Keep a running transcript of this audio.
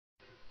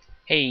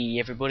Hey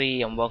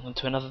everybody, and welcome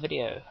to another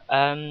video.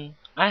 I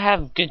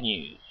have good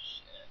news,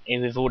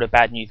 with all the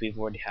bad news we've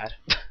already had.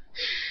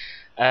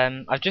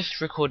 I've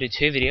just recorded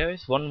two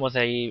videos. One was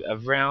a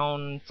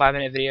around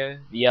 5-minute video,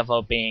 the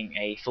other being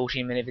a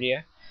 14-minute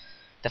video.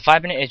 The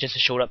 5-minute is just a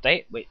short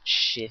update,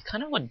 which is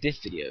kind of what this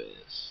video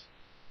is.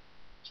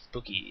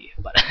 Spooky,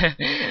 but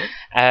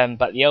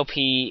but the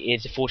LP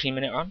is a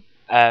 14-minute run.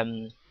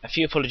 A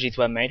few apologies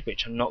were made,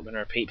 which I'm not going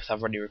to repeat because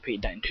I've already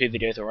repeated that in two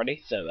videos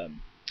already. So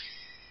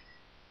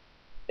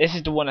this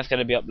is the one that's going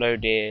to be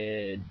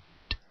uploaded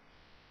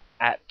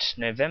at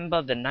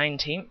November the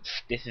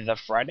 19th. This is a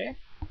Friday.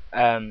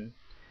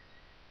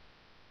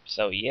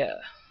 So yeah.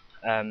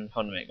 Hold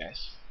on a minute,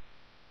 guys.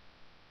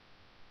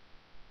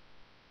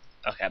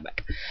 Okay, I'm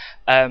back.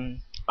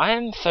 I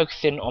am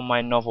focusing on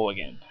my novel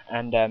again,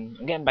 and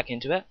I'm getting back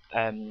into it.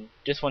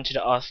 Just wanted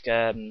to ask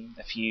a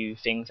few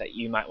things that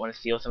you might want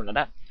to see or something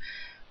like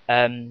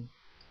that.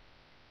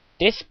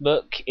 This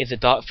book is a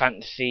dark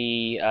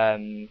fantasy,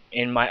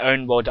 in my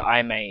own world that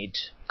I made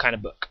kind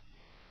of book.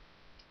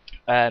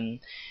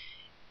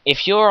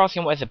 If you're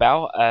asking what it's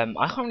about, I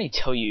can't really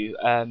tell you.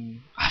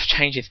 I've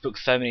changed this book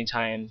so many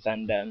times,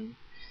 and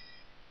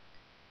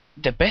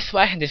the best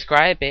way I can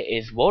describe it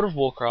is World of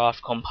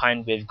Warcraft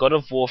combined with God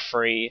of War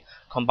 3,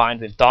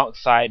 combined with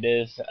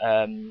Darksiders,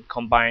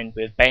 combined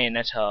with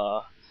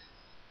Bayonetta.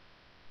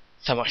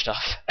 So much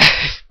stuff.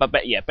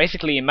 but yeah,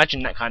 basically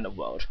imagine that kind of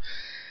world.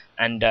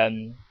 And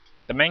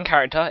the main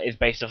character is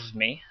based off of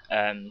me.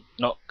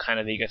 Not kind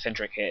of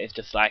egocentric here. It's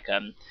just like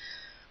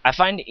I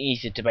find it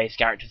easier to base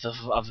characters off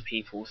of other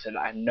people so that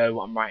I know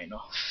what I'm writing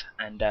off.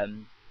 And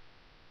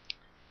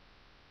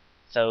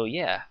so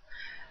yeah,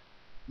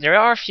 there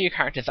are a few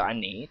characters that I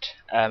need.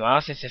 I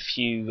asked this a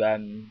few, I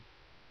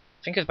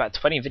think it was about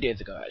 20 videos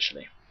ago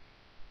actually,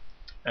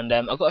 and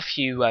I've got a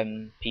few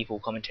people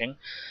commenting,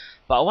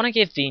 but I want to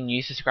give the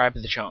new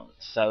subscribers a chance.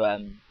 So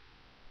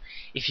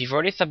if you've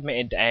already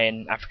submitted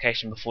an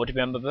application before to be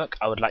on the book,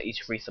 I would like you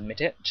to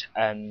resubmit it.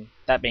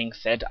 That being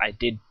said, I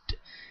did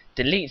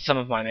delete some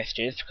of my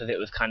messages because it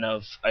was kind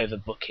of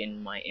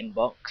overbooking my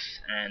inbox,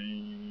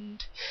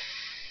 and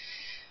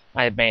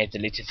I may have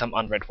deleted some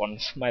unread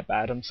ones. My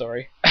bad, I'm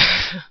sorry.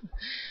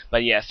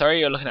 But yeah,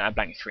 sorry you're looking at a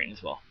blank screen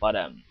as well. But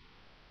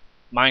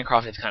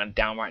Minecraft is kind of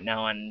down right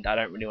now, and I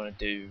don't really want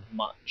to do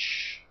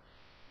much.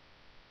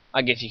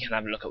 I guess you can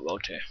have a look at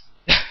World 2.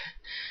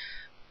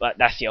 But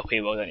that's the LP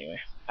world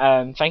anyway.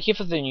 Thank you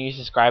for the new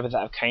subscribers that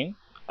have came.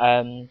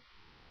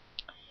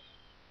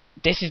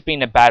 This has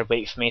been a bad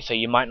week for me, so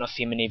you might not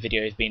see many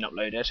videos being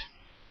uploaded.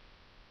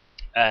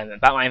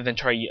 About my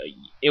inventory,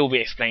 it will be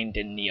explained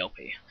in the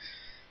LP.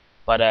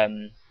 But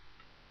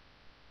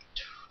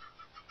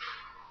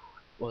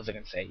what was I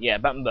going to say? Yeah,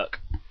 about my book.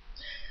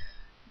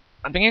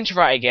 I'm beginning to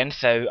write again,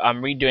 so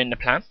I'm redoing the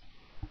plan.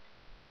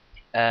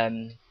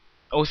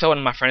 Also, one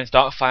of my friends,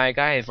 Darkfire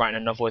guy, is writing a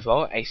novel as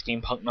well, a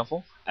steampunk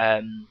novel.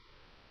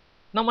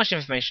 Not much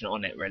information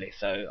on it really,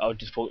 so I'll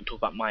just talk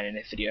about mine in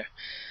this video.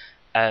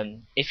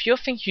 If you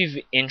think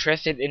you're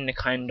interested in the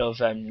kind of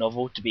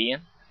novel to be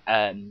in,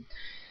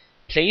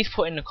 please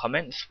put in the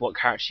comments what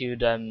character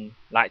you'd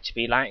like to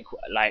be like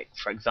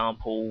for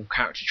example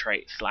character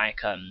traits,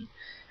 like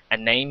a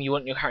name you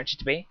want your character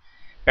to be.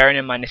 Bearing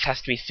in mind this has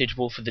to be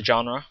suitable for the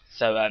genre,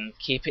 so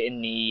keep it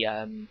in the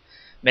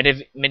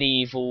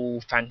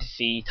medieval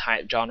fantasy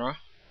type genre.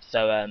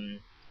 So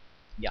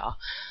yeah, I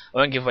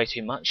won't give away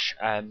too much.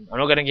 I'm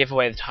not going to give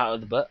away the title of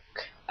the book.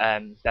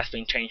 That's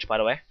been changed, by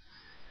the way.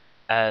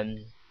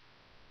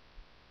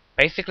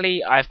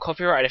 Basically, I've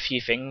copyrighted a few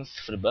things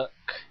for the book,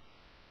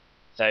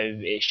 so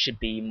it should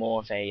be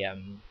more of a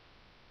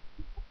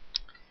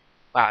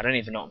wow, I don't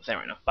even know what I'm saying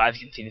right now. But as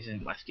you can see, this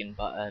isn't my skin.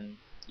 But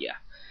yeah,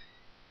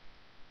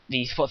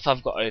 the spots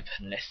I've got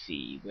open. Let's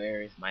see,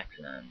 where is my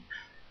plan?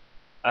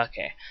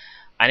 Okay,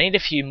 I need a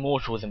few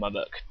mortals in my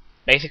book.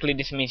 Basically,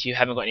 this means you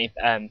haven't got any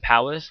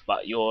powers,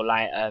 but you're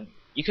like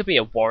you could be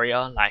a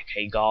warrior, like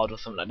a guard or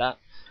something like that,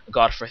 a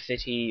guard for a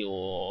city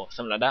or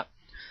something like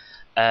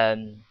that.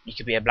 You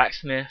could be a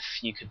blacksmith,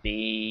 you could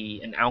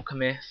be an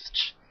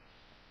alchemist,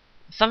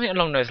 something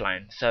along those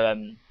lines. So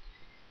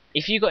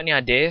if you got any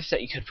ideas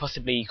that you could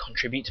possibly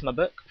contribute to my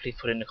book, please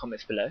put it in the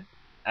comments below.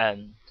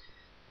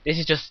 This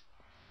is just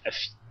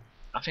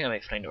I think I've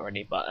explained it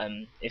already, but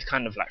it's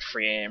kind of like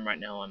 3 AM right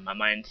now, and my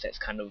mindset's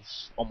kind of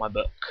on my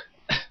book.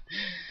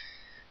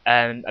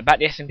 About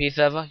the SMP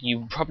server,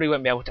 you probably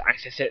won't be able to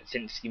access it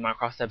since the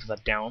Minecraft servers are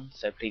down,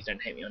 so please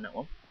don't hate me on that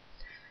one.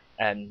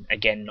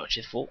 Again,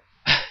 Notch's fault.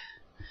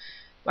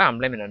 Wow, I'm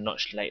blaming a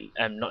Notch lately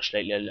in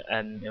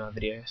my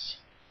videos.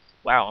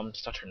 Wow, I'm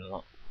stuttering a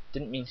lot.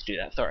 Didn't mean to do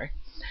that, sorry.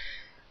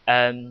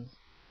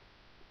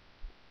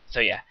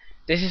 So yeah,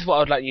 this is what I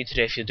would like you to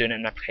do if you're doing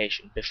an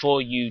application.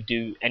 Before you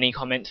do any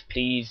comments,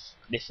 please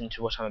listen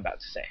to what I'm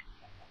about to say.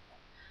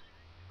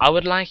 I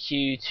would like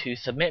you to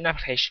submit an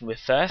application with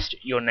first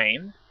your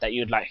name that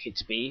you'd like it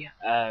to be.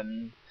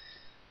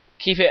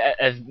 Keep it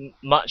as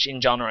much in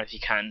genre as you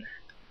can.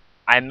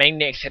 I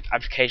mainly accept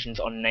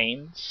applications on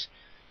names.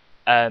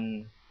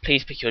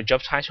 please pick your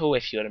job title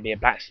if you want to be a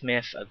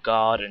blacksmith, a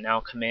guard, an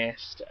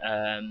alchemist,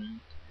 I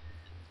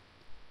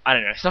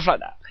don't know, stuff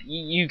like that.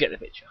 You get the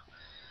picture.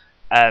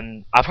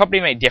 I'll probably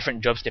make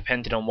different jobs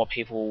depending on what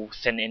people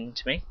send in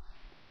to me.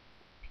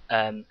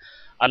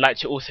 I'd like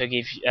to also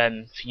give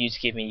for you to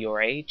give me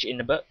your age in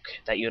the book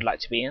that you'd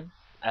like to be in.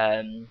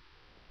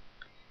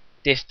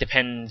 This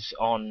depends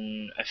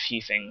on a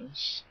few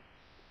things,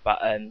 but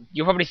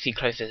you'll probably see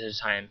closer to the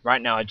time.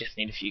 Right now I just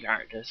need a few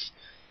characters.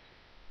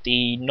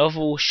 The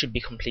novel should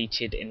be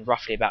completed in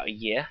roughly about a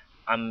year.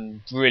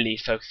 I'm really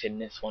focusing on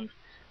this one.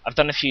 I've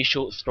done a few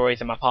short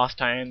stories in my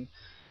pastime.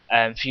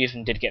 A few of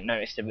them did get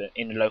noticed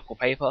in the local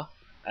paper.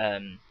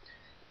 Been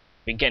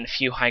getting a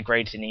few high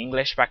grades in the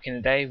English back in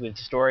the day with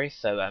the stories,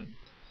 so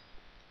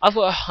I've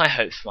got high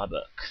hopes for my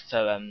book.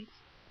 So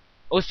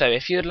also,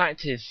 if you'd like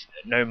to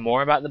know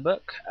more about the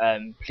book,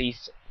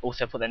 please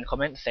also put that in the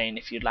comments saying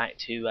if you'd like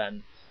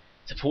to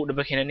support the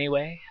book in any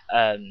way.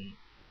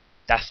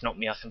 That's not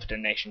me asking for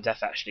donations,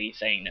 that's actually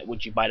saying that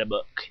would you buy the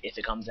book if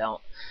it comes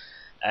out,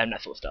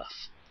 that sort of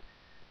stuff.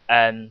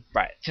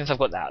 Right, since I've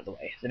got that out of the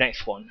way, the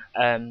next one.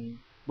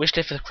 Wish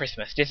list for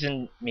Christmas. This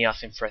isn't me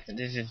asking for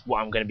presents, this is what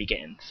I'm going to be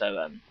getting.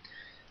 So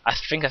I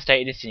think I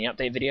stated this in the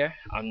update video,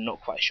 I'm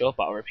not quite sure,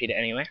 but I'll repeat it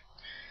anyway.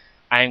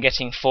 I am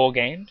getting 4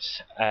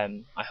 games,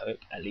 I hope,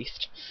 at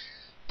least.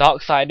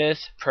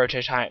 Darksiders,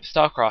 Prototype,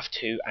 StarCraft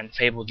 2, and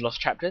Fable's Lost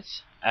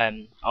Chapters.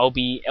 I'll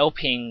be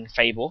LPing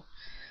Fable,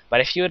 but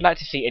if you would like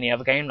to see any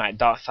other game like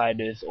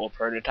Darksiders or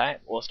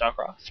Prototype or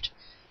StarCraft,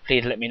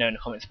 please let me know in the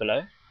comments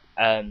below.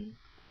 I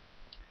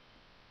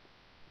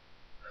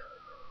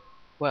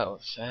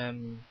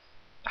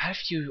had a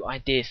few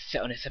ideas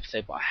set on this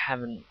episode, but I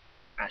haven't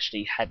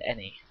actually had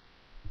any.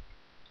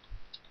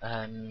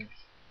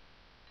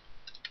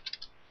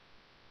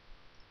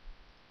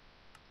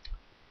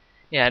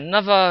 Yeah,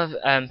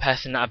 another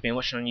person that I've been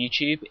watching on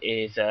YouTube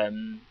is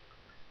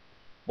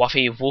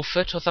Wuffy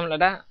Wolfert or something like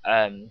that.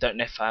 Don't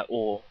know if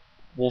or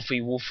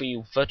Wolfy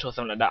Wolfert or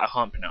something like that. I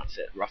can't pronounce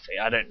it roughly.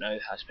 I don't know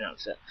how to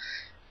pronounce it.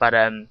 But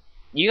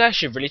you guys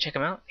should really check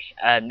him out.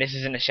 This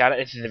isn't a shout out.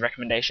 This is a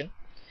recommendation.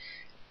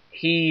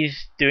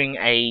 He's doing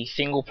a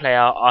single player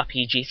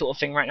RPG sort of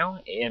thing right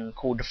now,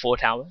 called The Four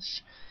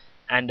Towers,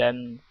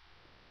 and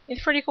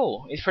it's pretty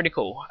cool. It's pretty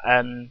cool.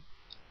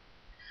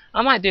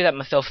 I might do that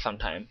myself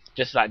sometime,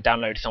 just like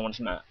download someone's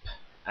map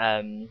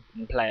and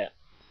play it.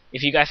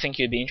 If you guys think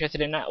you'd be interested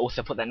in that,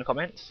 also put that in the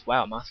comments.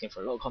 Wow, I'm asking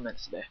for a lot of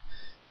comments today.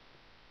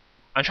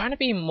 I'm trying to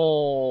be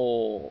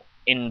more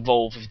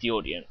involved with the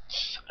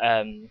audience.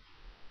 I've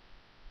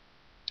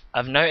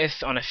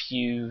noticed on a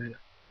few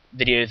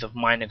videos of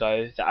mine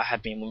ago that I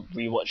have been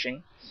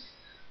rewatching,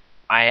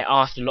 I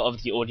asked a lot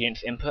of the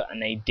audience input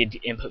and they did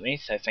input me,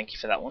 so thank you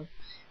for that one.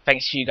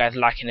 Thanks to you guys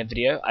liking the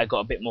video, I got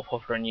a bit more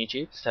popular on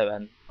YouTube, so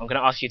I'm going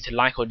to ask you to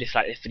like or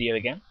dislike this video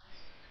again.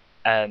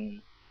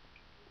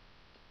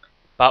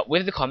 But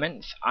with the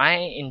comments, I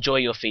enjoy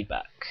your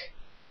feedback.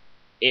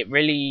 It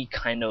really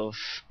kind of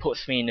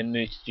puts me in the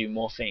mood to do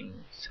more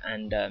things,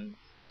 and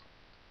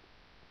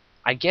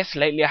I guess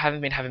lately I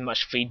haven't been having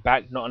much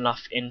feedback, not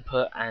enough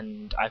input,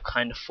 and I've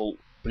kind of thought,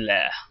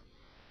 bleh.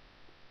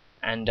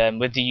 And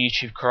with the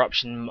YouTube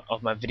corruption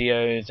of my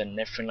videos and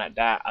everything like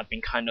that, I've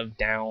been kind of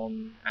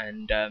down,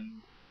 and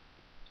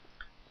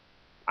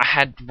I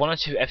had 1 or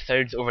 2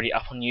 episodes already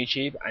up on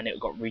YouTube and it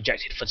got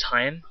rejected for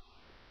time.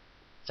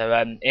 So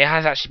it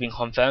has actually been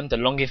confirmed. The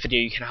longest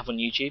video you can have on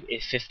YouTube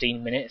is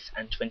 15 minutes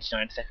and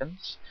 29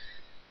 seconds.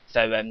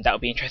 So that'll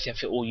be interesting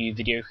for all you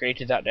video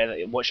creators out there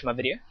that are watching my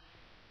video.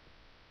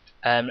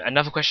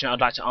 Another question I'd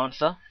like to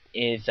answer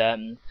is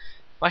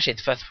actually,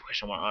 it's the first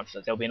question I want to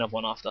answer. There'll be another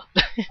one after.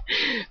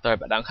 Sorry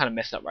about that. I'm kind of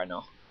messed up right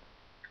now.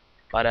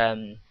 But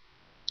the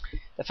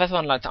first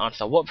one I'd like to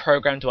answer: what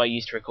program do I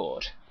use to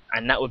record?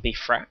 And that would be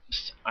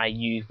Fraps. I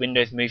use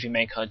Windows Movie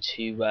Maker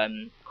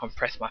to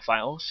compress my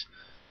files.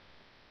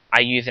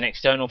 I use an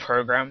external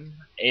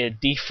program, a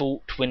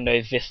default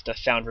Windows Vista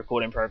sound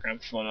recording program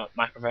for my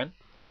microphone,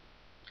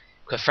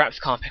 because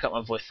Fraps can't pick up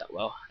my voice that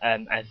well.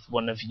 As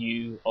one of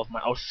you of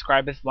my old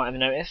subscribers might have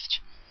noticed,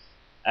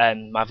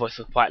 my voice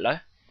was quite low.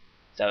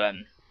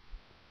 So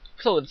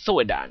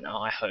sorted that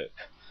now, I hope.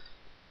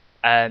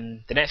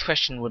 The next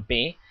question would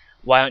be,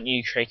 why aren't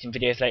you creating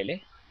videos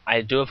lately? I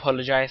do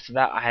apologise for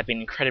that. I have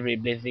been incredibly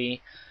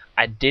busy.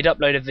 I did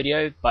upload a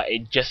video, but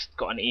it just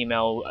got an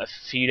email a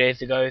few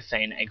days ago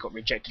saying it got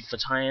rejected for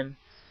time,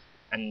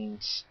 and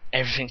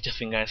everything's just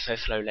been going so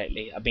slow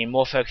lately. I've been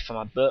more focused on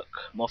my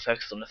book, more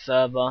focused on the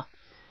server.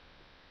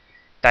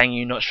 Dang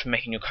you Notch for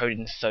making your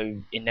coding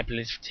so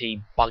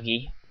inevitably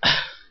buggy.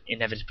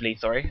 Inevitably,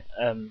 sorry.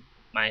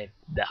 My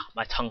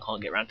tongue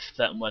can't get around to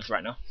certain words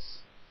right now.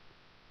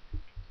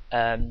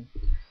 Is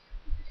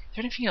there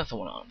anything else I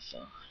want to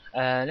answer?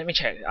 Let me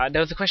check.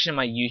 There was a question in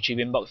my YouTube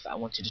inbox that I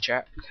wanted to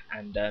check,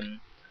 and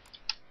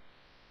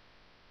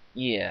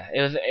yeah,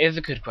 it was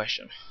a good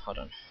question. Hold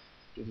on.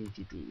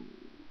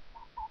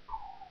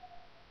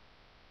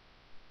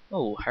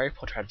 Oh, Harry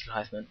Potter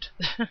advertisement.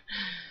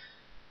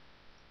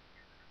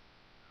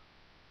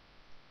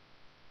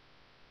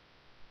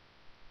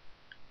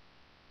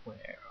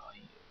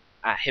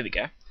 Here we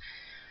go.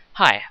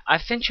 Hi,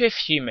 I've sent you a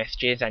few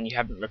messages and you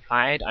haven't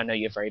replied. I know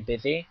you're very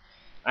busy.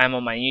 I'm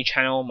on my new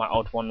channel. My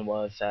old one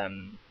was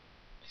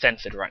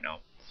censored right now,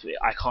 so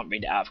I can't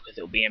read it out because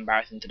it will be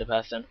embarrassing to the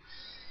person.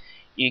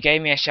 You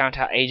gave me a shout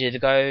out ages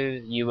ago.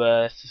 You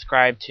were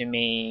subscribed to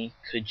me.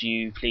 Could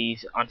you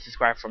please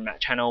unsubscribe from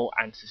that channel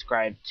and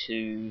subscribe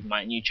to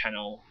my new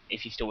channel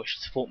if you still wish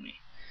to support me?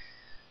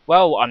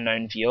 Well,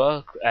 unknown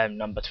viewer,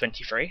 number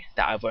 23,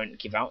 that I won't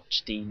give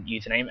out the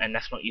username, and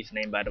that's not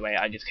username by the way,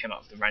 I just came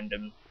up with a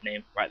random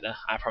name right there,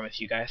 I promise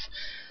you guys.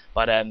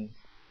 But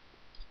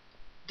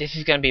this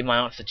is going to be my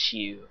answer to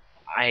you.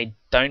 I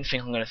don't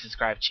think I'm going to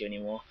subscribe to you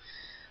anymore.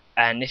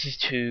 And this is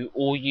to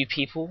all you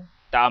people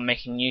that are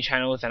making new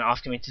channels and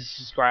asking me to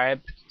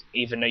subscribe,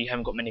 even though you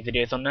haven't got many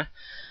videos on there.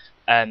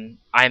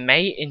 I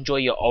may enjoy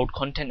your old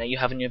content that you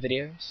have in your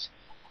videos,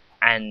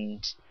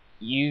 and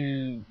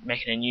you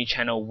making a new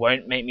channel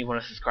won't make me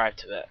want to subscribe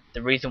to it.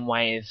 The reason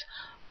why is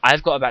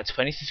I've got about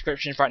 20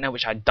 subscriptions right now,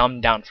 which I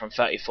dumbed down from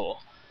 34.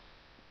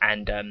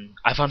 And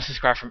I've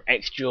unsubscribed from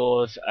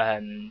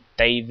MrExodeux,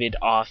 David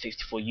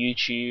R64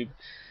 YouTube.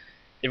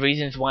 The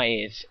reasons why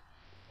is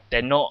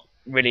they're not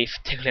really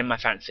tickling my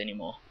fancy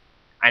anymore.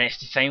 And it's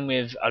the same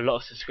with a lot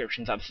of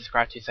subscriptions I've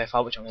subscribed to so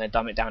far, which I'm going to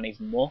dumb it down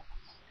even more.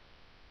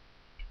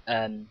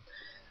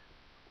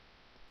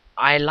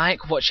 I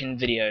like watching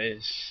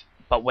videos,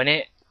 but when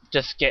it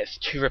just gets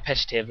too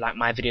repetitive, like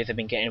my videos have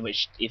been getting,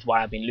 which is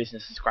why I've been losing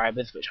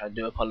subscribers, which I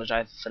do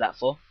apologise for that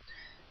for.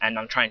 And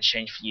I'm trying to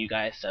change for you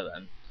guys, so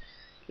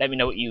let me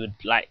know what you would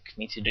like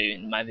me to do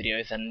in my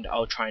videos, and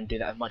I'll try and do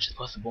that as much as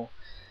possible.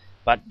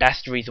 But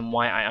that's the reason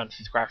why I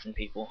unsubscribe from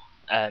people.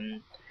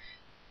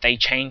 They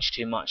change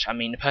too much. I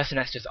mean, the person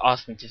that's just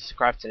asked me to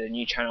subscribe to the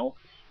new channel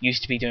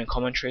used to be doing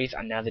commentaries,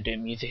 and now they're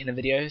doing music in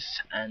the videos,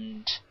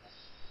 and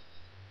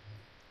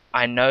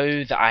I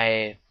know that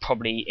I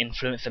probably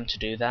influenced them to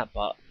do that,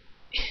 but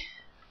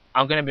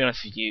I'm going to be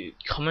honest with you,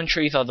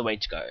 commentaries are the way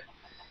to go.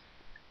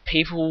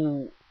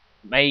 People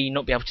may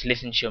not be able to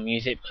listen to your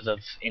music because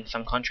of, in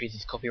some countries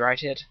it's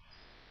copyrighted,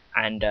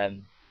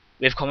 and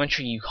with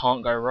commentary you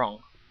can't go wrong.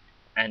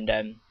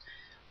 And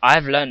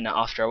I've learned that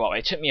after a while.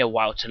 It took me a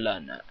while to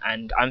learn that,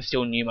 and I'm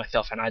still new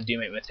myself, and I do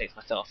make mistakes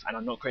myself, and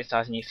I'm not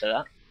criticising you for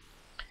that.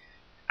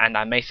 And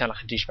I may sound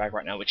like a douchebag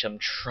right now, which I'm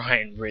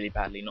trying really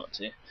badly not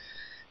to.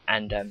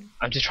 And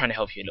I'm just trying to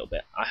help you a little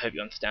bit. I hope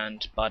you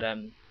understand. But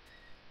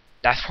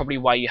that's probably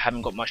why you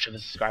haven't got much of a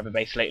subscriber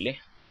base lately.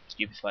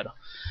 Stupid spider.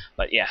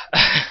 But yeah.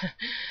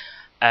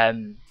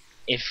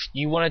 If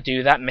you want to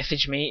do that,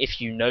 message me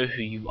if you know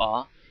who you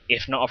are.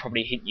 If not, I'll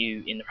probably hit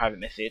you in the private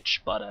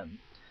message. But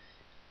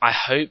I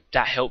hope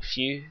that helps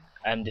you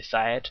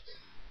decide.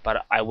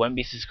 But I won't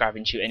be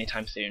subscribing to you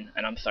anytime soon,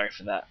 and I'm sorry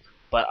for that.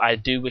 But I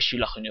do wish you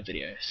luck on your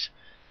videos.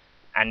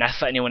 And that's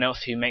for anyone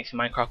else who makes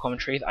Minecraft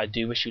commentaries. I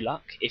do wish you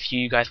luck. If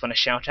you guys want a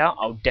shout out,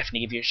 I'll definitely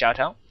give you a shout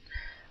out.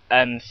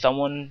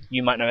 Someone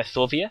you might know as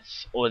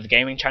Sorvius, or the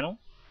gaming channel,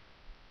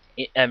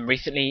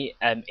 recently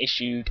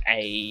issued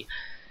a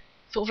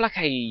sort of like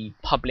a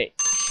public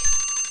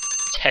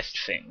test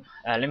thing.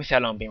 Let me see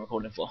how long I've been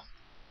recording for.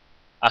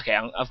 Okay,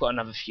 I've got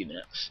another few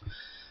minutes.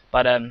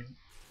 But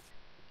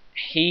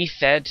he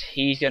said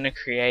he's going to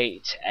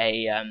create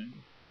a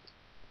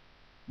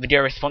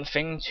video response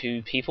thing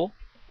to people.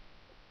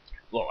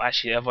 Well,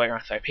 actually, the other way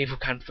around, sorry. People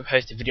can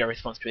propose a video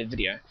response to his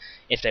video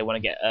if they want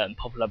to get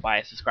popular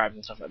by subscribers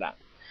and stuff like that.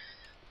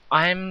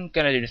 I'm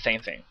going to do the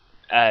same thing.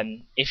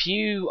 If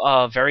you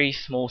are very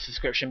small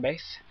subscription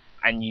base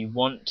and you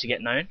want to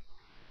get known,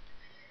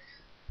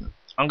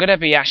 I'm going to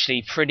be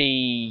actually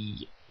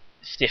pretty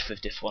stiff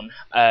with this one.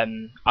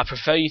 I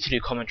prefer you to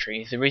do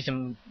commentaries. The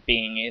reason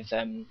being is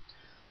a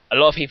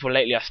lot of people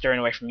lately are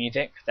steering away from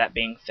music, that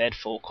being said,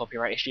 for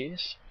copyright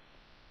issues.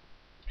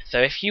 So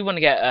if you want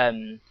to get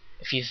a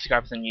few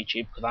subscribers on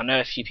YouTube, because I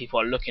know a few people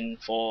are looking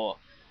for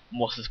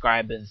more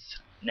subscribers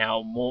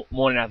now,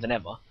 more now than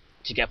ever,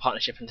 to get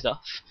partnership and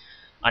stuff.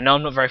 I know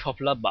I'm not very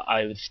popular, but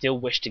I would still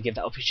wish to give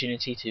that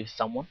opportunity to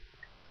someone.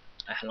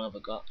 How long have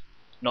I got?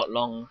 Not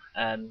long.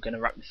 I'm going to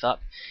wrap this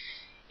up.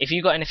 If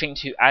you got anything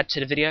to add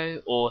to the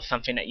video, or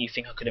something that you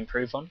think I could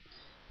improve on,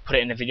 put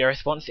it in the video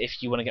response.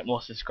 If you want to get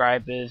more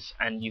subscribers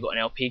and you got an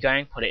LP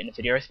going, put it in the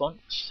video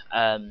response.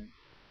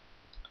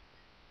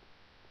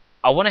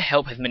 I want to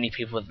help as many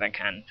people as I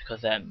can,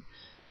 because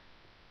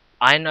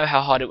I know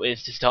how hard it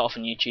is to start off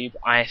on YouTube.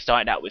 I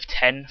started out with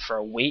 10 for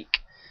a week.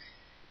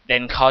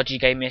 Then Kaji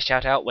gave me a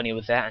shout out when he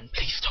was there, and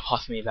please stop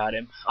asking me about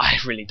him. I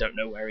really don't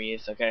know where he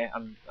is, okay?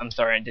 I'm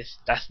sorry,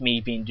 that's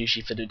me being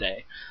douchey for the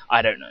day.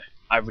 I don't know.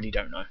 I really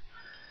don't know.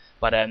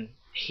 But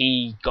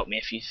he got me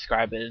a few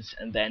subscribers,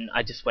 and then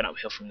I just went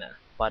uphill from there.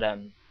 But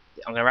I'm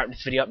going to wrap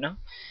this video up now.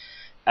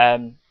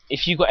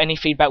 If you got any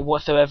feedback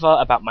whatsoever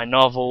about my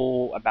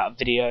novel, about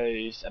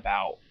videos,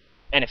 about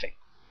anything,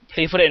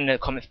 please put it in the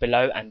comments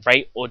below and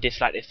rate or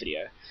dislike this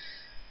video.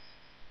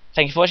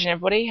 Thank you for watching,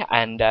 everybody,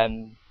 and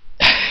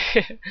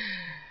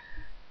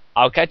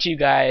I'll catch you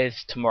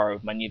guys tomorrow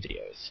with my new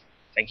videos.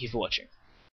 Thank you for watching.